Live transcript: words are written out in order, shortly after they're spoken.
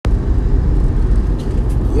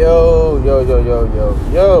Yo.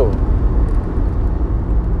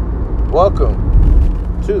 Welcome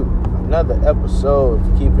to another episode of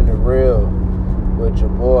Keeping It Real with your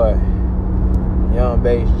boy, Young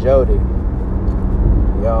Bass Jody. You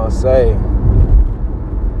know what I'm saying?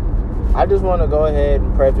 I just want to go ahead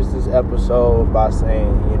and preface this episode by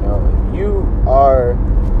saying, if you are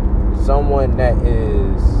someone that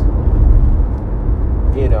is,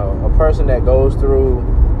 a person that goes through,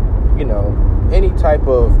 any type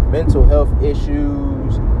of mental health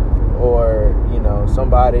issues, or,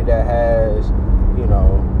 somebody that has,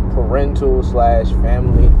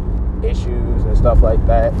 parental/family issues and stuff like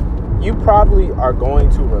that, you probably are going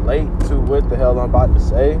to relate to what the hell I'm about to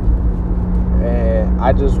say. And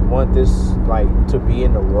I just want this, to be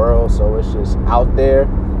in the world, so it's just out there.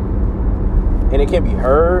 And it can be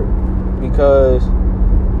heard, because,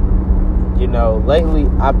 lately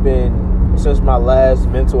I've been, since my last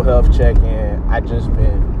mental health check-in, I just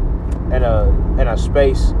been in a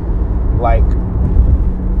space,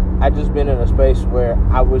 where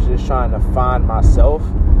I was just trying to find myself.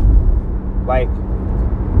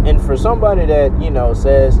 And for somebody that,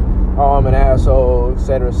 says, oh, I'm an asshole,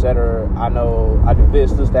 etc., I know I do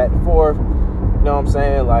this, that, and fourth, you know what I'm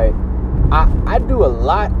saying? I do a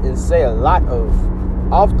lot and say a lot of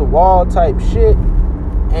off-the-wall type shit,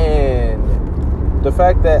 and the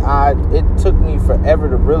fact that it took me forever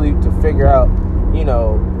to figure out,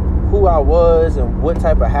 who I was and what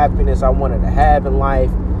type of happiness I wanted to have in life,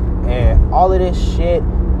 and all of this shit,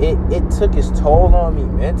 it took its toll on me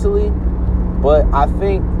mentally. But I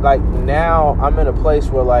think, now I'm in a place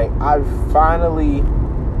where, I finally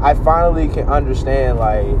can understand,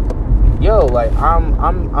 I'm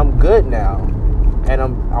good now, and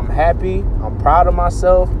I'm happy. I'm proud of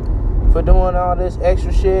myself for doing all this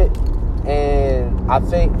extra shit. And I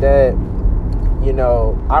think that,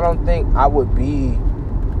 I don't think I would be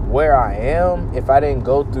where I am if I didn't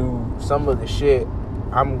go through some of the shit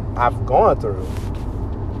I've gone through.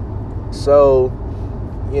 So,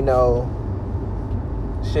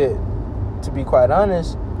 shit, to be quite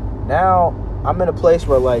honest, now I'm in a place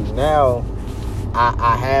where, now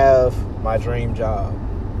I have my dream job.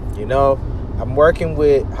 I'm working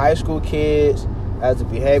with high school kids as a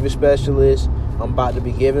behavior specialist. I'm about to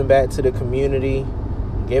be giving back to the community,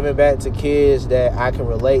 giving back to kids that I can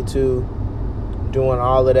relate to, doing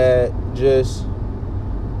all of that. Just,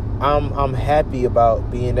 I'm happy about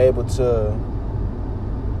being able to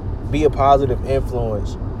be a positive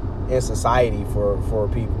influence in society for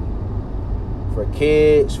people, for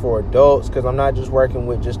kids, for adults, because I'm not just working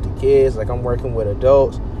with just the kids, I'm working with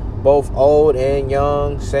adults, both old and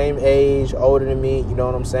young, same age, older than me, you know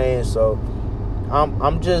what I'm saying? So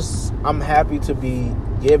I'm happy to be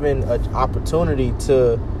given an opportunity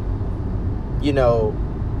to,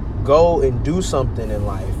 go and do something in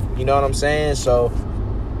life, you know what I'm saying? So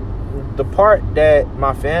the part that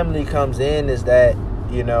my family comes in is that,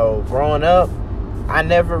 growing up, I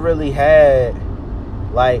never really had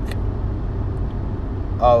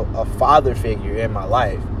a father figure in my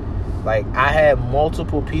life. I had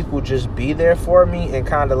multiple people just be there for me and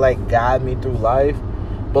kind of guide me through life,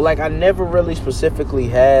 but I never really specifically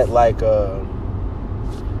had a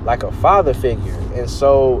father figure. And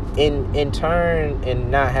so in turn,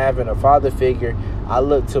 in not having a father figure, I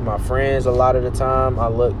look to my friends a lot of the time. I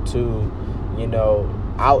look to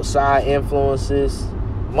outside influences,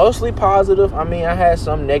 mostly positive. I mean, I had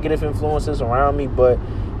some negative influences around me, but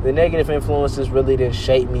the negative influences really didn't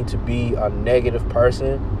shape me to be a negative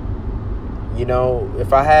person.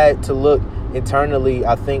 If I had to look internally,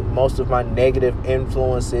 I think most of my negative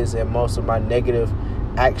influences and most of my negative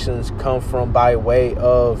actions come from by way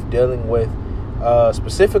of dealing with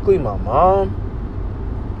specifically my mom.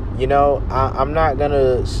 I'm not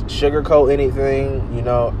gonna sugarcoat anything.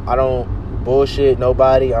 I don't bullshit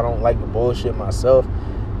nobody. I don't like to bullshit myself,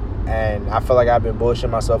 and I feel like I've been bullshitting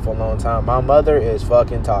myself for a long time. My mother is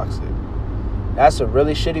fucking toxic. That's a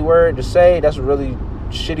really shitty word to say. That's a really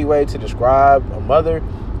shitty way to describe a mother,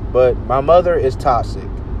 but my mother is toxic,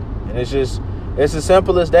 and it's as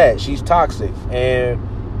simple as that. She's toxic. And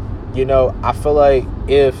I feel like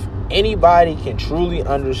if anybody can truly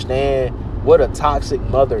understand what a toxic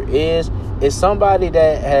mother is, it's somebody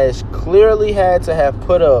that has clearly had to have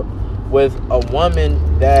put up with a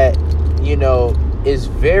woman that is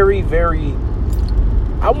very, very,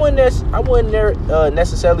 I wouldn't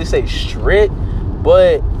necessarily say strict,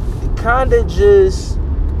 but kind of just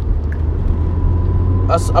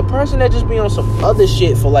a person that just be on some other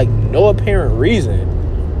shit for no apparent reason,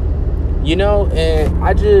 and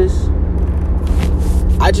I just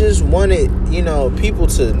wanted, people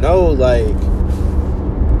to know,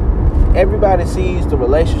 everybody sees the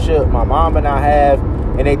relationship my mom and I have,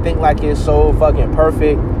 and they think like it's so fucking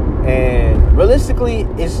perfect. And realistically,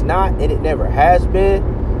 it's not, and it never has been.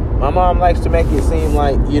 My mom likes to make it seem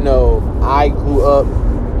like, I grew up,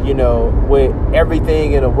 with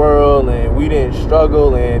everything in the world, and we didn't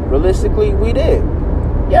struggle, and realistically, we did.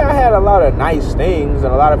 Yeah, I had a lot of nice things,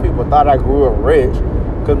 and a lot of people thought I grew up rich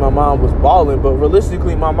because my mom was balling, but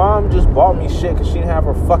realistically, my mom just bought me shit because she didn't have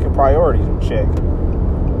her fucking priorities in check.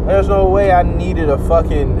 There's no way I needed if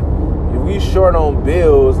we short on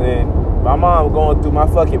bills, and my mom going through my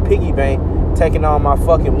fucking piggy bank, taking all my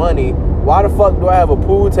fucking money. Why the fuck do I have a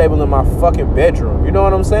pool table in my fucking bedroom? You know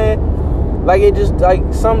what I'm saying? Like, it just,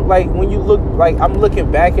 when you look, I'm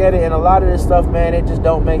looking back at it, and a lot of this stuff, man, it just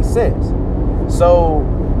don't make sense. So,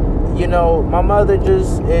 my mother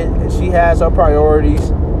she has her priorities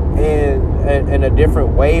in a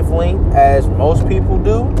different wavelength as most people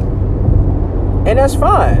do. And that's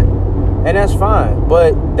fine.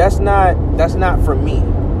 But that's not for me.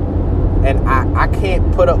 And I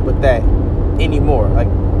can't put up with that anymore. Like,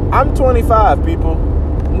 I'm 25, people.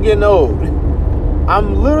 I'm getting old.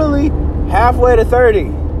 I'm literally halfway to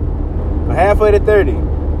 30.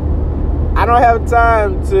 I don't have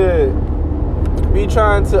time to be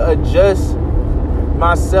trying to adjust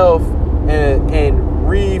myself and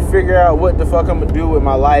figure out what the fuck I'm gonna do with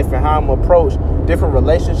my life and how I'm gonna approach different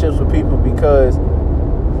relationships with people, because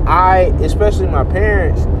especially my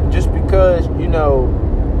parents, just because,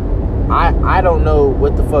 I don't know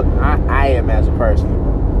what the fuck I am as a person.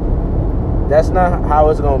 That's not how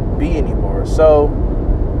it's gonna be anymore. So,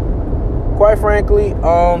 quite frankly,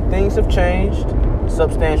 things have changed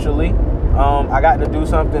substantially. I got to do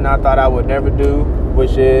something I thought I would never do,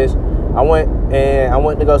 which is I went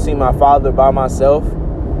to go see my father by myself.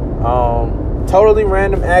 Totally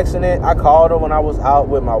random accident. I called him when I was out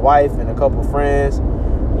with my wife and a couple friends.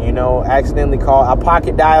 Accidentally called. I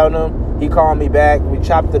pocket dialed him. He called me back. We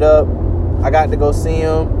chopped it up. I got to go see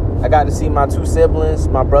him. I got to see my two siblings,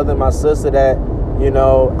 my brother and my sister that,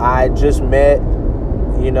 I just met,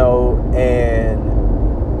 and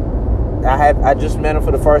I just met him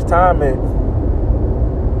for the first time, and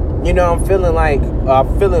I'm feeling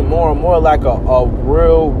more and more like a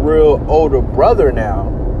real older brother now,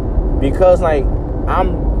 because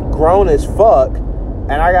I'm grown as fuck,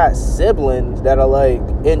 and I got siblings that are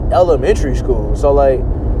in elementary school. So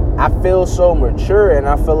I feel so mature, and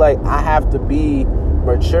I feel like I have to be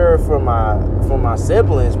mature for my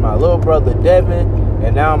siblings, my little brother Devin,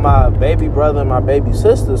 and now my baby brother and my baby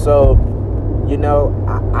sister. So,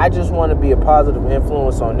 I just want to be a positive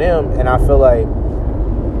influence on them, and I feel like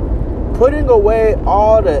putting away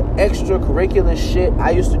all the extracurricular shit I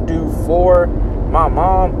used to do for my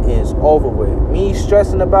mom is over with. Me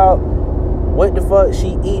stressing about what the fuck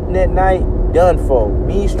she eating at night, done for.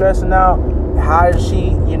 Me stressing out how is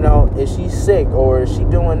she, is she sick or is she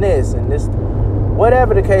doing this and this,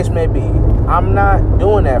 whatever the case may be. I'm not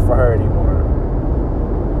doing that for her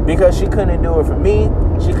anymore, because she couldn't do it for me.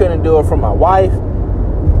 She couldn't do it for my wife.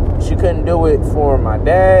 She couldn't do it for my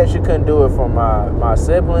dad. She couldn't do it for my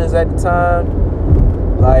siblings at the time.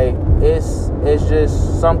 It's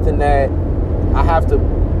just something that I have to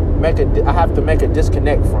make a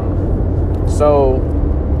disconnect from. So,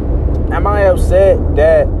 am I upset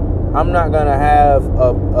that I'm not gonna have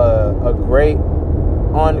a great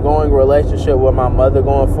ongoing relationship with my mother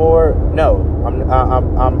going forward? No,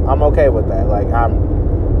 I'm okay with that.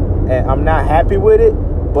 I'm not happy with it,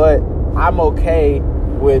 but I'm okay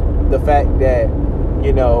with the fact that,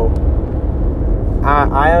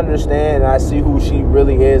 I understand and I see who she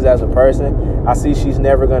really is as a person. I see she's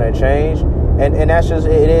never gonna change, and that's just,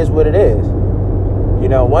 it is what it is.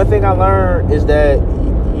 One thing I learned is that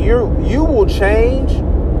you will change.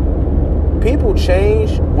 People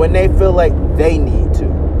change when they feel like they need to.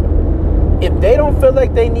 If they don't feel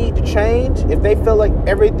like they need to change, if they feel like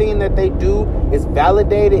everything that they do is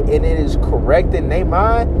validated and it is correct in their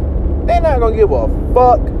mind, they're not going to give a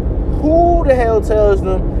fuck who the hell tells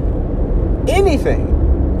them anything.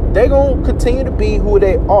 They're going to continue to be who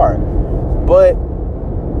they are. But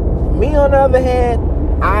me, on the other hand,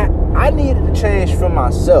 I needed to change for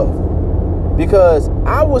myself, because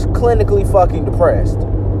I was clinically fucking depressed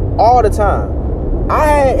all the time. I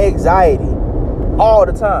had anxiety all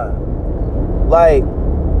the time.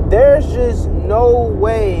 There's just no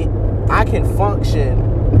way I can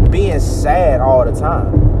function being sad all the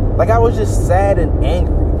time. I was just sad and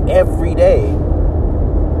angry every day.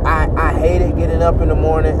 I hated getting up in the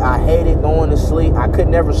morning. I hated going to sleep. I could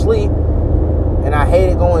never sleep. And I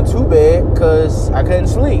hated going to bed because I couldn't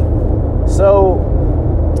sleep. So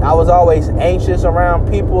I was always anxious around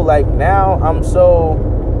people. Now I'm so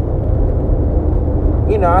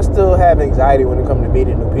I still have anxiety when it comes to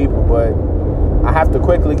meeting new people, but I have to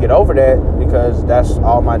quickly get over that because that's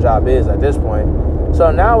all my job is at this point.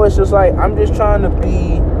 So now it's just like, I'm just trying to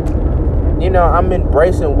be, I'm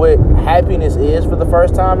embracing what happiness is for the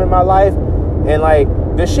first time in my life. And like,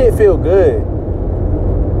 this shit feel good.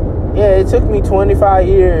 Yeah, it took me 25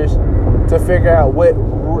 years to figure out what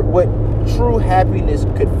true happiness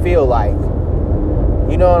could feel like.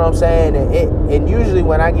 You know what I'm saying? And usually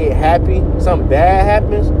when I get happy, something bad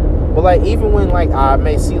happens. But like, even when like I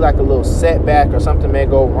may see like a little setback or something may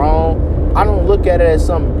go wrong, I don't look at it as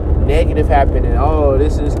some negative happening. Oh,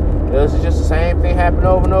 this is just the same thing happening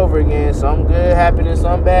over and over again. Some good happening,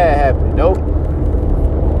 some bad happening. Nope.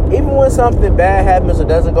 Even when something bad happens or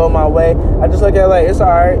doesn't go my way, I just look at it like, it's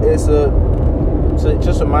alright. It's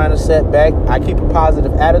just a minor setback. I keep a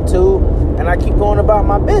positive attitude and I keep going about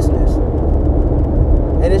my business.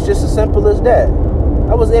 And it's just as simple as that.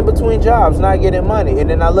 I was in between jobs, not getting money. And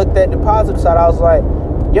then I looked at the positive side. I was like,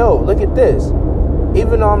 yo, look at this.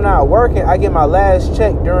 Even though I'm not working, I get my last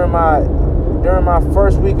check during my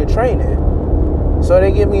first week of training. So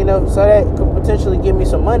they give me enough, so that could potentially give me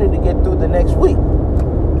some money to get through the next week.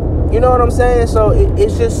 You know what I'm saying? So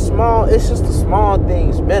it's just small. It's just the small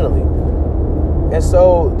things mentally. And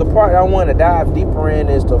so the part I want to dive deeper in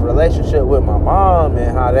is the relationship with my mom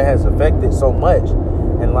and how that has affected so much.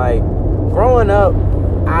 And like, growing up,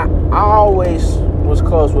 I always was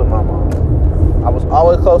close with my mom. I was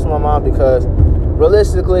always close with my mom because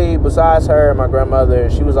realistically, besides her and my grandmother,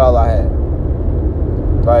 she was all I had.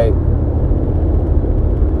 Like,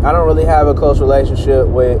 I don't really have a close relationship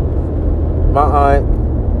with my aunt,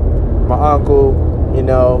 my uncle.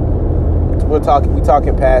 We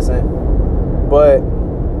talking passing. But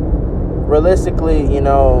realistically,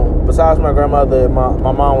 besides my grandmother,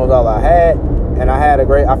 my mom was all I had. And I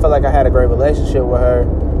felt like I had a great relationship with her.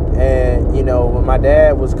 And, when my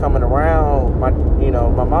dad was coming around, my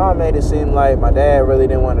mom made it seem like my dad really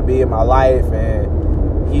didn't want to be in my life.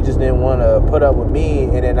 And he just didn't want to put up with me.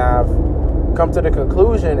 And then I've come to the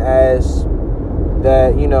conclusion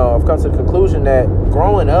that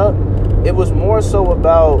growing up, it was more so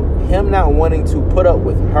about him not wanting to put up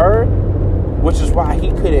with her, which is why he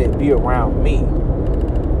couldn't be around me.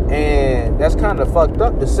 And that's kind of fucked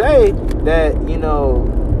up to say that,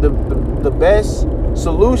 the best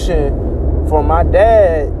solution for my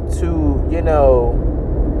dad to,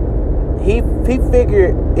 he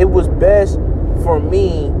figured it was best for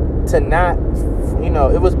me to not,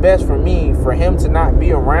 it was best for him to not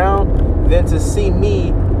be around than to see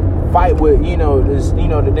me fight with,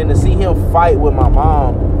 than to see him fight with my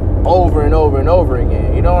mom over and over and over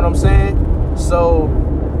again. You know what I'm saying? So,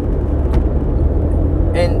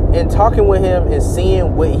 and talking with him and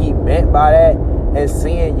seeing what he meant by that, and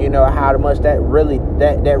seeing, how much that really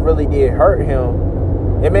did hurt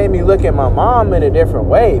him, it made me look at my mom in a different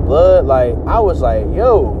way, blood. Like, I was like,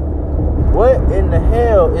 yo, what in the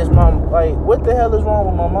hell is what the hell is wrong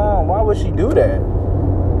with my mom? Why would she do that?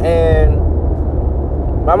 And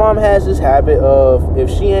my mom has this habit of, if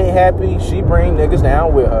she ain't happy, she bring niggas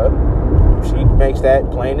down with her. She makes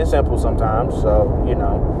that plain and simple sometimes. So,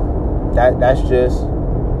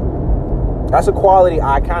 that's a quality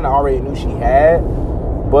I kind of already knew she had.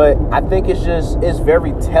 But I think it's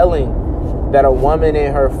very telling that a woman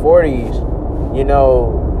in her 40s,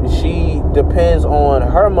 she depends on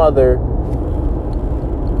her mother.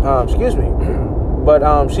 But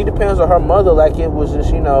she depends on her mother like it was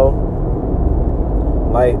just,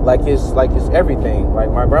 like it's everything. Like,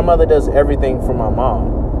 my grandmother does everything for my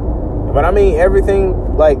mom. But I mean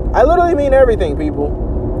everything, like, I literally mean everything,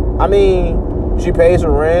 people. I mean, she pays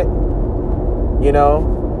her rent.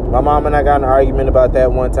 My mom and I got in an argument about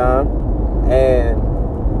that one time. And,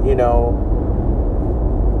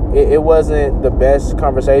 it wasn't the best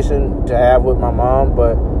conversation to have with my mom.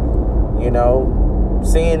 But,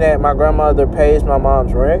 seeing that my grandmother pays my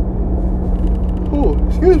mom's rent. Oh,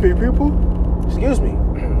 excuse me, people. Excuse me.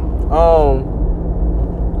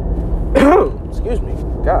 Excuse me.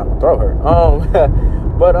 God, my throat hurt.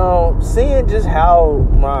 But seeing just how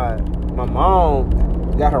my mom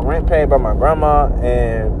got her rent paid by my grandma,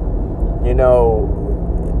 and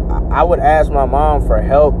I would ask my mom for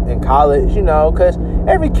help in college, because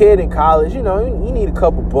every kid in college, you need a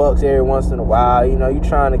couple bucks every once in a while. You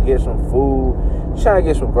trying to get some food, you trying to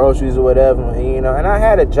get some groceries or whatever, and I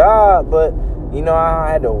had a job, but I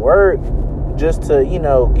had to work just to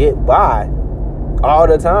get by all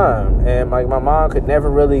the time. And my mom could never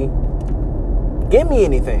really give me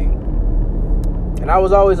anything. And I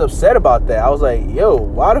was always upset about that. I was like, yo,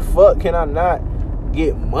 why the fuck can I not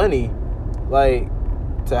get money, like,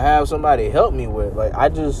 to have somebody help me with. Like, I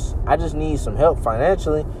just need some help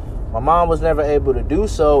financially. My mom was never able to do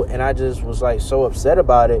so, and I just was like so upset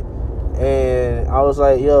about it. And I was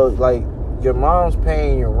like, yo, like, your mom's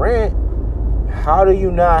paying your rent. How do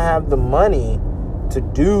you not have the money to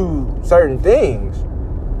do certain things?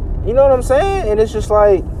 You know what I'm saying? And it's just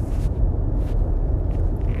like,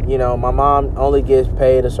 you know, my mom only gets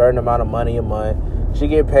paid a certain amount of money a month. She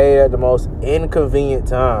get paid at the most inconvenient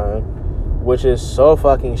time, which is so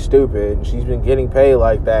fucking stupid. She's been getting paid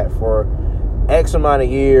like that for X amount of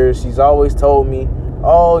years. She's always told me,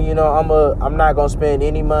 oh, you know, I'm not going to spend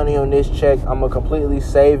any money on this check. I'm going to completely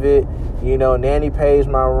save it. You know, Nanny pays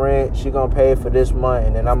my rent. She going to pay it for this month,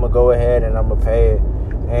 and then I'm going to go ahead and I'm going to pay it.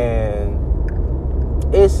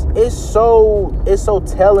 And it's so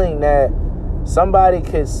telling that somebody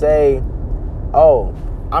could say, oh,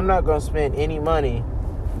 I'm not going to spend any money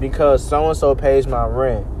because so-and-so pays my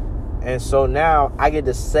rent. And so now I get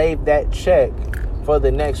to save that check for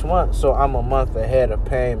the next month, so I'm a month ahead of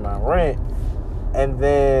paying my rent. And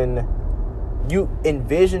then you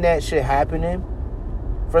envision that shit happening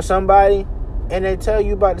for somebody, and they tell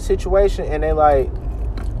you about the situation, and they like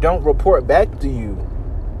don't report back to you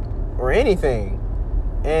or anything.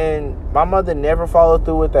 And my mother never followed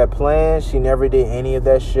through with that plan. She never did any of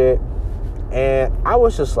that shit. And I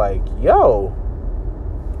was just like, yo,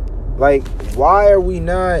 like, why are we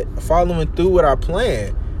not following through with our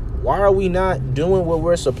plan? Why are we not doing what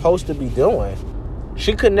we're supposed to be doing?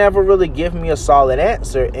 She could never really give me a solid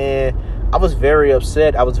answer, and I was very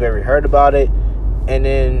upset. I was very hurt about it. And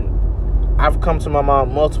then I've come to my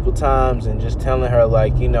mom multiple times and just telling her,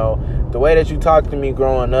 like, you know, the way that you talked to me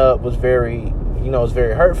growing up was very, you know, it's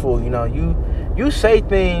very hurtful. You know, you say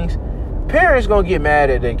things. Parents gonna get mad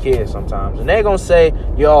at their kids sometimes, and they gonna say,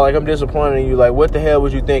 yo, like, I'm disappointed in you, like, what the hell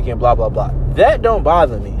was you thinking, blah blah blah. That don't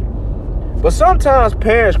bother me. But sometimes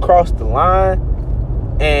parents cross the line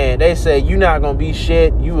and they say, you not gonna be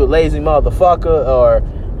shit, you a lazy motherfucker, or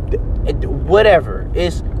whatever.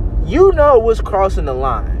 It's, you know what's crossing the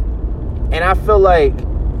line. And I feel like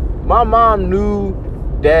my mom knew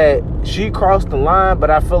that she crossed the line, but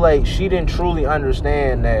I feel like she didn't truly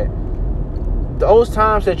understand that those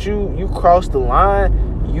times that you crossed the line,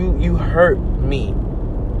 you hurt me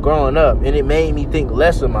growing up, and it made me think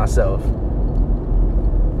less of myself.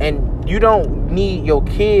 And you don't need your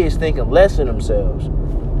kids thinking less of themselves.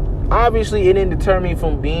 Obviously, it didn't deter me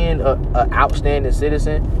from being an outstanding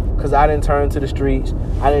citizen, because I didn't turn to the streets.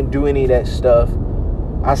 I didn't do any of that stuff.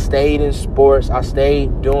 I stayed in sports. I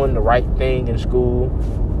stayed doing the right thing in school.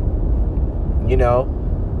 You know?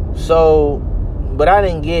 So, but I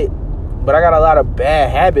got a lot of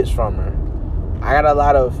bad habits from her. I got a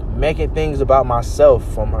lot of making things about myself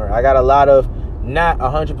from her. I got a lot of not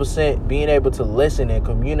 100% being able to listen and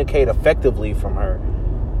communicate effectively from her.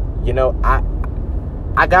 You know,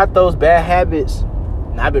 I got those bad habits,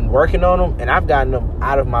 and I've been working on them, and I've gotten them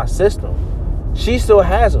out of my system. She still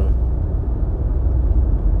has them.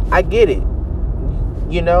 I get it.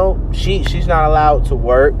 You know, she's not allowed to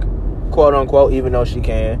work, quote unquote, even though she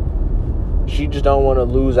can. She just don't want to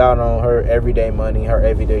lose out on her everyday money, her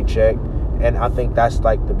everyday check. And I think that's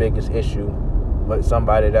like the biggest issue with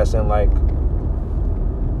somebody that's in like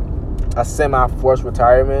a semi-forced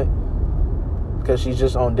retirement, because she's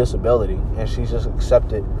just on disability and she's just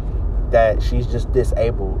accepted that she's just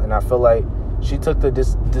disabled. And I feel like she took the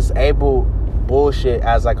disabled bullshit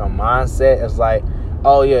as like a mindset, as like,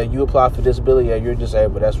 oh yeah, you apply for disability, yeah, you're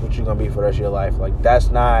disabled, that's what you're gonna be for the rest of your life. Like, that's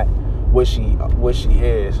not what she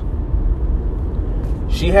is.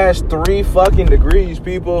 She has 3 fucking degrees,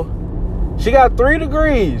 people. She got 3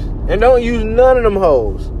 degrees and don't use none of them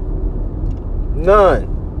hoes. None.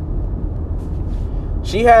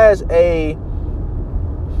 She has a,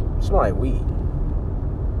 smell like weed.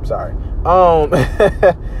 Sorry.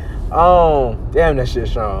 Damn, that shit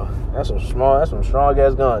strong. That's some strong ass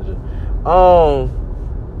ganja.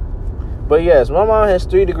 But yes, my mom has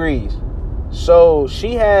 3 degrees. So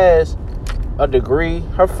she has a degree.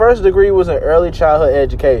 Her first degree was in early childhood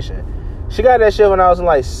education. She got that shit when I was in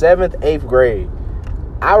like 7th, 8th grade.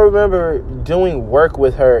 I remember doing work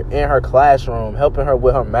with her in her classroom, helping her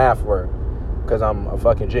with her math work, because I'm a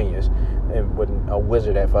fucking genius and wasn't a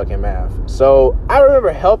wizard at fucking math. So I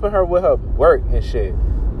remember helping her with her work and shit.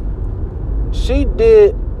 She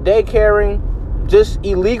did daycaring, just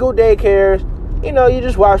illegal daycares. You know, you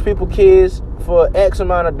just watch people kids for X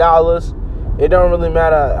amount of dollars. It don't really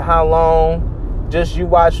matter how long. Just you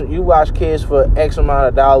watch kids for X amount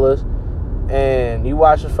of dollars, and you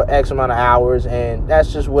watch it for X amount of hours, and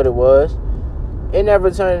that's just what it was. It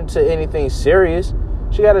never turned into anything serious.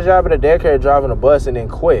 She got a job at a daycare driving a bus and then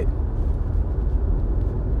quit.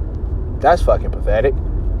 That's fucking pathetic.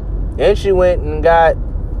 Then she went and got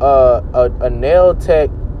a nail tech.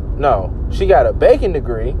 No, she got a baking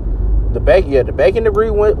degree. The baking degree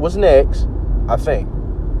was next, I think.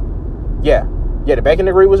 Yeah, the baking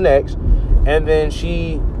degree was next. And then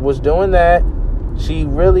she was doing that. She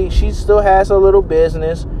still has a little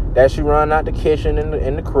business that she run out the kitchen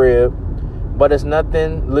in the crib, but it's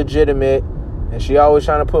nothing legitimate. And she always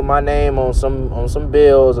trying to put my name on some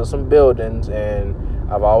bills or some buildings. And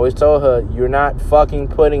I've always told her, you're not fucking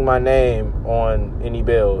putting my name on any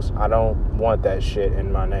bills. I don't want that shit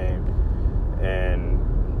in my name. And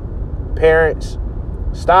parents,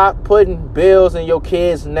 stop putting bills in your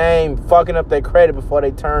kids' name, fucking up their credit before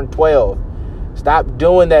they turn 12. Stop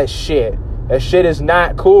doing that shit. That shit is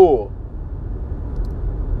not cool.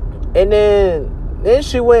 And then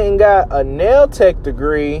she went and got a nail tech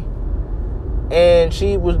degree. And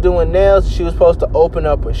she was doing nails. She was supposed to open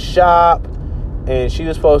up a shop. And she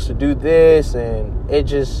was supposed to do this. And it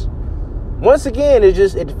just, once again, it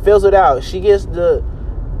fills it out. She gets the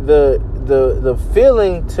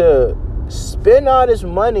feeling to spend all this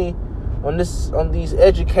money on these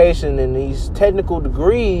education and these technical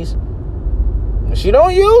degrees. And she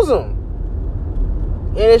don't use them.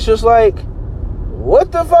 And it's just like,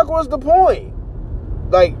 what the fuck was the point?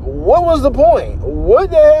 Like, what was the point? What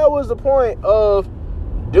the hell was the point of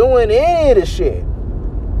doing any of this shit?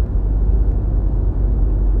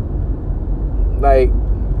 Like,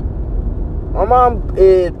 my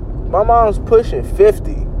mom's pushing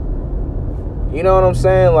 50. You know what I'm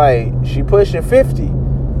saying? Like, she pushing 50.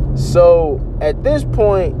 So, at this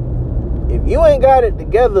point, if you ain't got it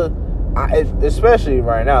together, especially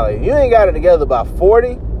right now, like, if you ain't got it together by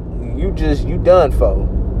 40, you done for.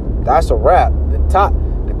 That's a wrap.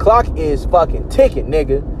 The clock is fucking ticking,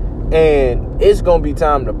 nigga. And it's gonna be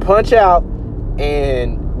time to punch out.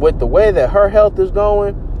 And with the way that her health is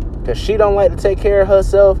going, because she don't like to take care of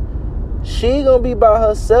herself, she gonna be by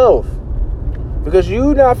herself. Because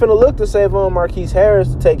you not finna look to Savon Marquise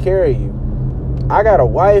Harris to take care of you. I got a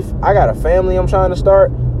wife. I got a family I'm trying to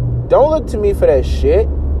start. Don't look to me for that shit.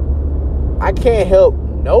 I can't help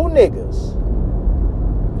no niggas.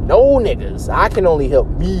 No niggas. I can only help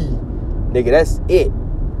me. Nigga, that's it.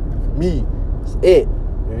 Me. That's it.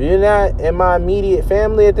 If you're not in my immediate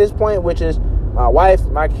family at this point, which is my wife,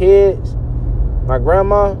 my kids, my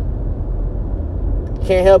grandma,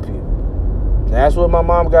 can't help you. That's what my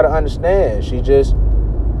mom got to understand. She just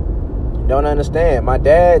don't understand. My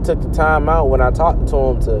dad took the time out when I talked to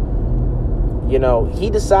him to, he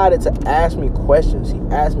decided to ask me questions. He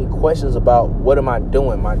asked me questions about what am I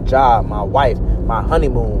doing, my job, my wife, my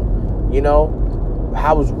honeymoon.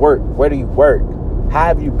 How was work? Where do you work? How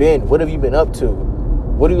have you been? What have you been up to?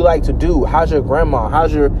 What do you like to do? How's your grandma?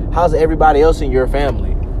 How's everybody else in your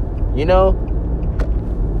family?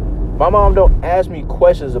 My mom don't ask me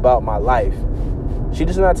questions about my life. She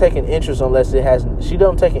does not take an interest she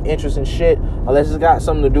don't take an interest in shit unless it's got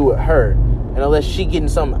something to do with her. And unless she getting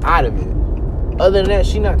something out of it. Other than that,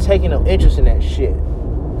 she not taking no interest in that shit.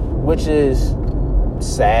 Which is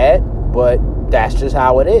sad, but that's just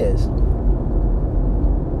how it is.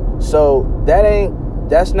 So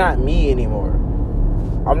that's not me anymore.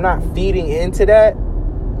 I'm not feeding into that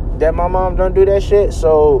my mom don't do that shit.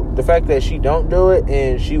 So the fact that she don't do it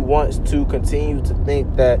and she wants to continue to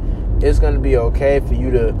think that it's going to be okay for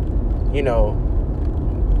you to,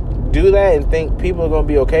 do that and think people are going to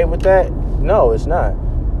be okay with that. No, it's not.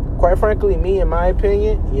 Quite frankly, me, in my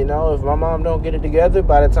opinion, if my mom don't get it together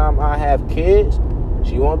by the time I have kids,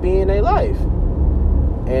 she won't be in their life.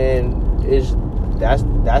 And that's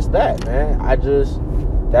that, man.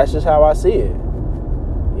 That's just how I see it.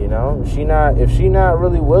 If she not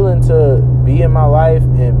really willing to be in my life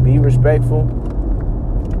and be respectful,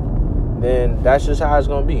 then that's just how it's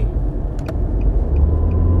gonna be.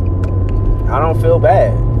 I don't feel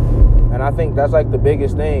bad. And I think that's like the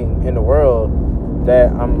biggest thing in the world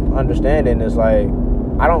that I'm understanding is like,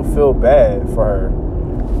 I don't feel bad for her.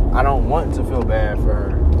 I don't want to feel bad for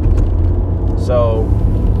her. So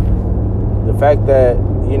the fact that,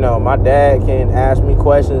 my dad can ask me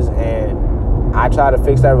questions and I try to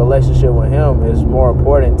fix that relationship with him is more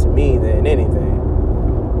important to me than anything.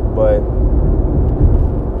 But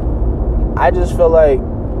I just feel like,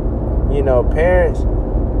 parents,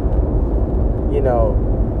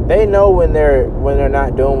 they know when they're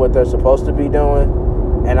not doing what they're supposed to be doing.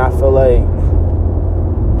 And I feel like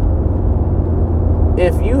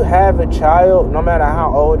if you have a child, no matter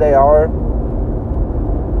how old they are,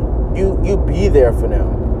 you be there for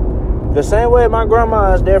them. The same way my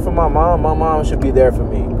grandma is there for my mom should be there for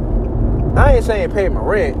me. I ain't saying pay my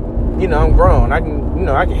rent. I'm grown. I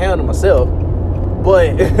can handle myself.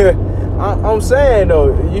 But I'm saying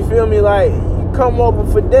though, you feel me? Like, you come over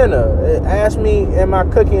for dinner. Ask me, am I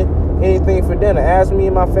cooking anything for dinner? Ask me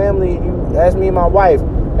and my family. You ask me and my wife.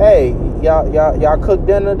 Hey, y'all cook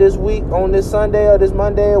dinner this week on this Sunday or this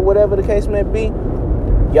Monday or whatever the case may be.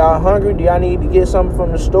 Y'all hungry? Do y'all need to get something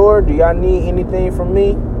from the store? Do y'all need anything from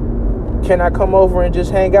me? Can I come over and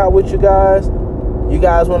just hang out with you guys? You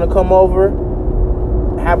guys want to come over,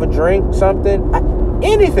 have a drink, something,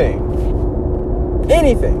 anything.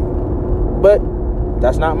 But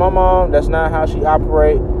that's not my mom. That's not how she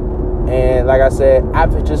operates. And like I said,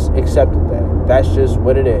 I've just accepted that. That's just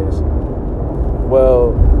what it is.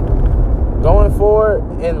 Well, going forward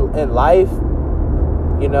in life,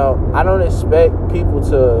 you know, I don't expect people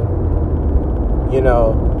to, you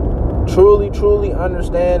know, truly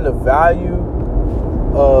understand the value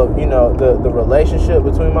of, you know, the relationship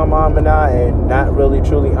between my mom and I, and not really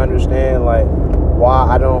truly understand, like, why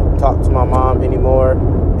I don't talk to my mom anymore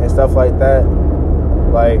and stuff like that.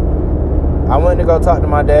 Like, I went to go talk to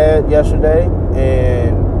my dad yesterday,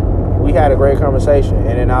 and we had a great conversation.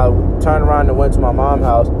 And then I turned around and went to my mom's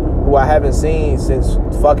house, who I haven't seen since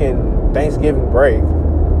fucking Thanksgiving break.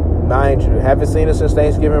 Mind you, haven't seen her since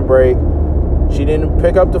Thanksgiving break. She didn't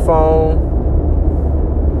pick up the phone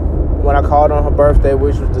when I called on her birthday,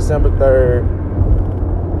 which was December 3rd.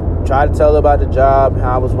 Tried to tell her about the job,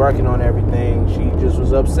 how I was working on everything. She just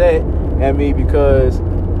was upset at me because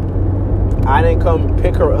I didn't come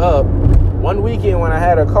pick her up one weekend when I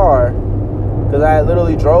had a car, because I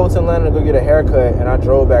literally drove to Atlanta to go get a haircut, and I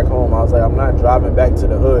drove back home. I was like, I'm not driving back to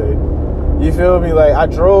the hood. You feel me? Like, I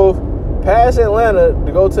drove past Atlanta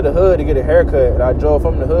to go to the hood to get a haircut, and I drove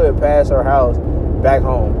from the hood past her house back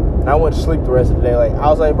home. And I went to sleep the rest of the day. Like, I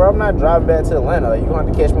was like, bro, I'm not driving back to Atlanta. Like, you're going to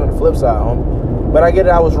have to catch me on the flip side, homie. But I get it,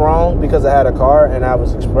 I was wrong because I had a car, and I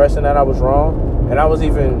was expressing that I was wrong. And I was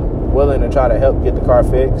even willing to try to help get the car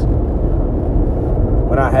fixed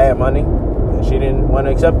when I had money. And she didn't want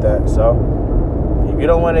to accept that. So if you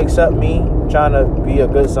don't want to accept me trying to be a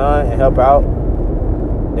good son and help out,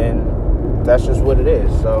 then that's just what it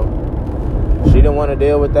is. So she didn't want to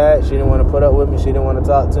deal with that. She didn't want to put up with me. She didn't want to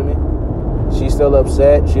talk to me. She's still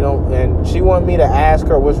upset. She wanted me to ask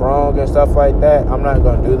her what's wrong and stuff like that. I'm not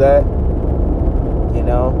going to do that. You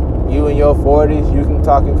know, you in your 40s, you can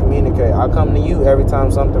talk and communicate. I come to you every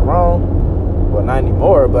time something wrong. Well, not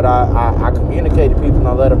anymore, but I communicate to people and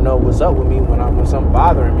I let them know what's up with me when something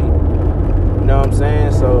bothering me. You know what I'm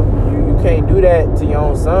saying? So you can't do that to your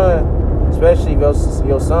own son, especially if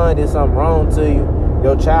your son did something wrong to you.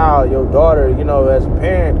 Your child, your daughter, you know, as a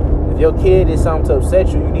parent, if your kid did something to upset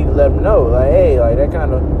you, you need to let them know. Like, hey, like, I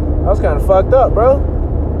was kind of fucked up, bro.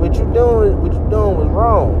 What you doing was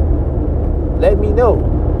wrong. Let me know.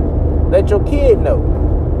 Let your kid know.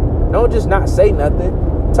 Don't just not say nothing.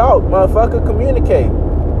 Talk, motherfucker, communicate.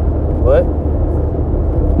 But,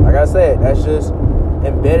 like I said, that's just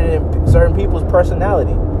embedded in certain people's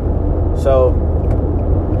personality. So,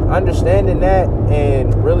 understanding that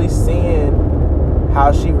and really seeing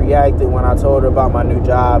how she reacted when I told her about my new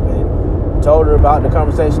job and told her about the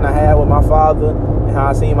conversation I had with my father and how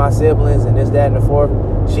I seen my siblings and this, that, and the fourth.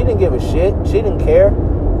 She didn't give a shit. She didn't care.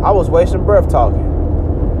 I was wasting breath talking.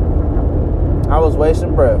 I was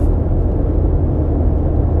wasting breath.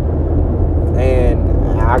 And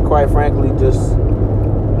I quite frankly it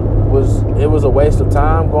was a waste of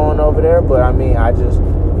time going over there. But I mean, I just,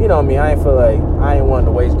 you know me, I ain't wanting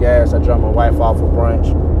to waste gas. I dropped my wife off for brunch.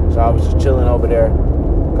 So I was just chilling over there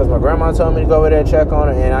because my grandma told me to go over there and check on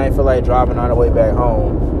her, and I didn't feel like driving on the way back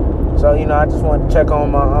home. So, you know, I just wanted to check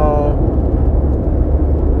on my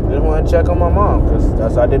mom because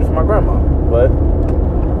that's what I did it for my grandma. But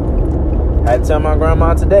I had to tell my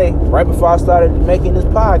grandma today, right before I started making this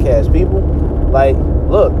podcast, people, like,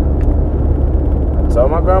 look, I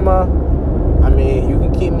told my grandma, I mean, you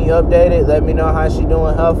can keep me updated, let me know how she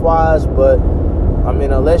doing health-wise, but I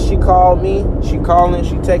mean, unless she called me, she calling,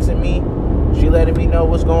 she texting me, she letting me know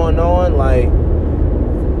what's going on, like,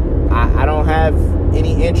 I don't have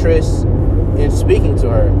any interest in speaking to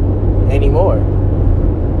her anymore.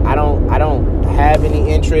 I don't have any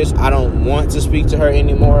interest. I don't want to speak to her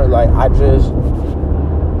anymore. Like, I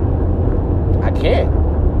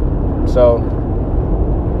can't. So,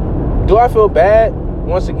 do I feel bad?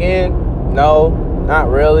 Once again, no, not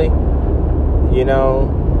really. You know,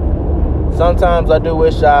 sometimes I do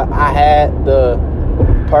wish I had the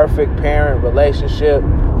perfect parent relationship,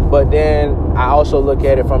 but then I also look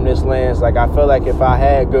at it from this lens. Like, I feel like if I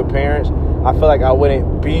had good parents, I feel like I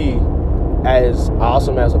wouldn't be as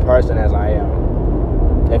awesome as a person as I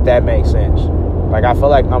am, if that makes sense. Like, I feel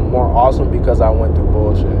like I'm more awesome because I went through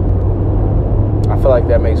bullshit. I feel like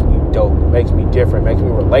that makes me dope, makes me different, makes me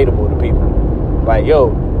relatable to people. Like,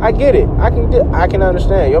 yo, I get it. I can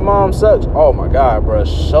understand. Your mom sucks. Oh my God, bro.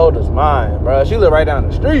 So does mine, bro. She live right down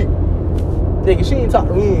the street. Nigga, she ain't talked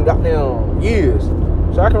to me in goddamn years.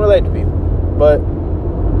 So I can relate to people. But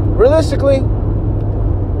realistically,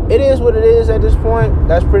 it is what it is at this point.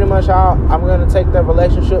 That's pretty much how I'm going to take that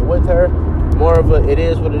relationship with her. More of a it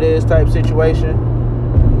is what it is type situation.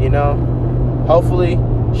 You know, hopefully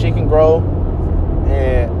she can grow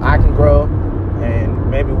and I can grow. And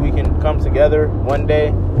maybe we can come together one day.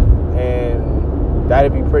 And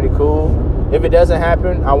that'd be pretty cool. If it doesn't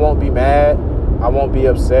happen, I won't be mad. I won't be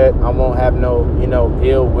upset. I won't have no,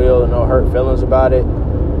 ill will and no hurt feelings about it.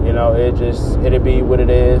 It'll be what it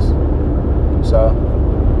is. So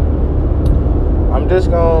I'm just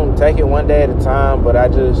going to take it one day at a time. But I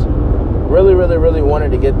just really, really, really wanted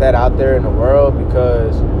to get that out there in the world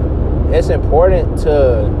because it's important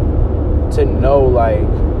to know, like,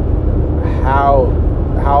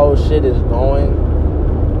 how shit is going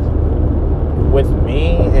with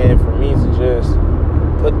me, and for me to just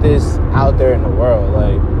put this out there in the world.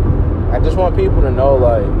 Like, I just want people to know,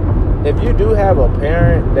 like, if you do have a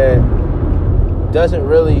parent that doesn't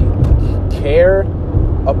really care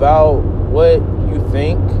about what you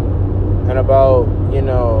think and about,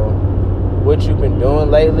 what you've been doing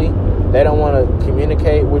lately, they don't want to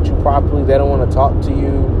communicate with you properly, they don't want to talk to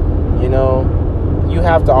you, you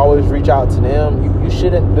have to always reach out to them. You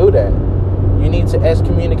shouldn't do that. You need to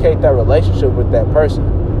excommunicate that relationship with that person.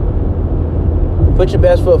 Put your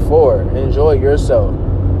best foot forward. Enjoy yourself.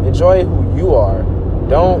 Enjoy who you are.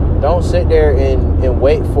 Don't sit there and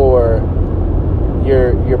wait for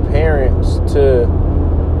your parents to,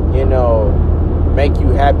 make you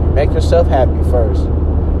happy. Make yourself happy first.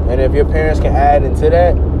 And if your parents can add into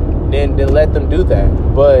that, then let them do that.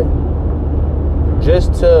 But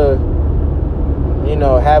just to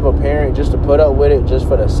have a parent just to put up with it just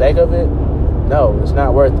for the sake of it, no, it's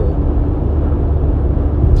not worth it.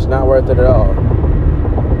 It's not worth it at all.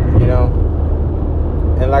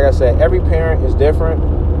 And like I said, every parent is different.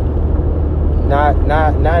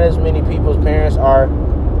 Not as many people's parents are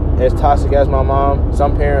as toxic as my mom.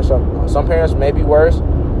 Some parents may be worse.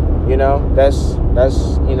 That's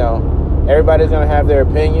everybody's gonna have their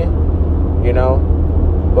opinion.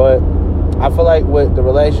 But I feel like with the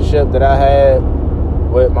relationship that I had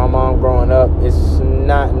with my mom growing up, it's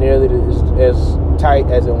not nearly as tight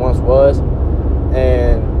as it once was.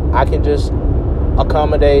 And I can just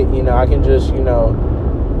accommodate, I can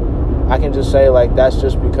just say, like, that's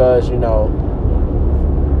just because I've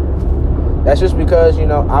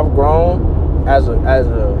grown as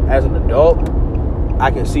an adult.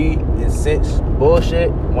 I can see and sense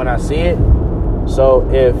bullshit when I see it. So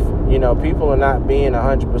if people are not being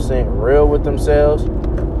 100% real with themselves,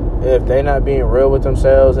 if they're not being real with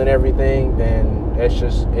themselves and everything, then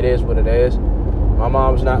it is what it is. My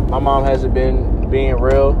mom hasn't been being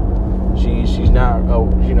real. She's not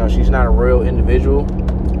a real individual.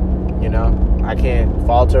 I can't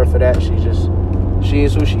fault her for that. She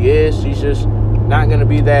is who she is. She's just not going to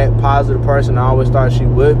be that positive person I always thought she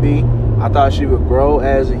would be. I thought she would grow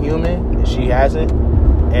as a human, and she hasn't.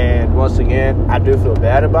 And once again, I do feel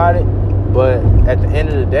bad about it. But at the end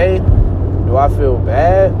of the day, do I feel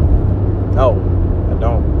bad? No, I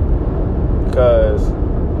don't. Because,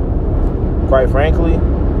 quite frankly,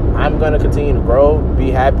 I'm going to continue to grow,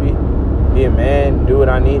 be happy, be a man, do what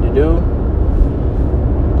I need to do.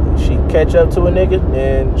 She can catch up to a nigga,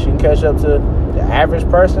 and she can catch up to the average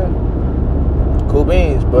person. Cool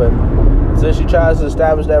beans. But since she tries to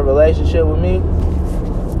establish that relationship with me,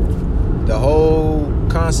 the whole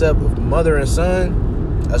concept of mother and son,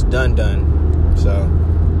 that's done. So,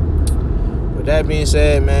 with that being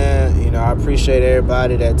said, man, I appreciate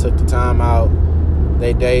everybody that took the time out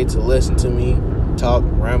their day to listen to me talk,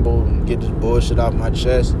 ramble, and get this bullshit off my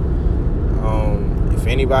chest. If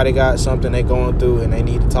anybody got something they going through and they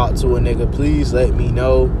need to talk to a nigga, please let me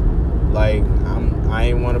know. Like, I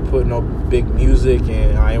ain't want to put no big music,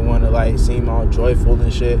 and I ain't want to, like, seem all joyful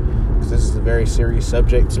and shit, because this is a very serious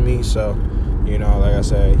subject to me. So, like I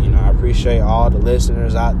said, I appreciate all the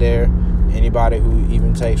listeners out there. Anybody who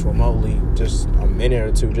even takes remotely just a minute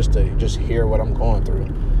or two just to hear what I'm going through.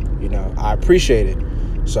 I appreciate it.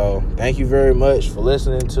 So, thank you very much for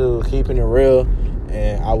listening to Keeping It Real,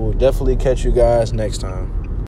 and I will definitely catch you guys next time.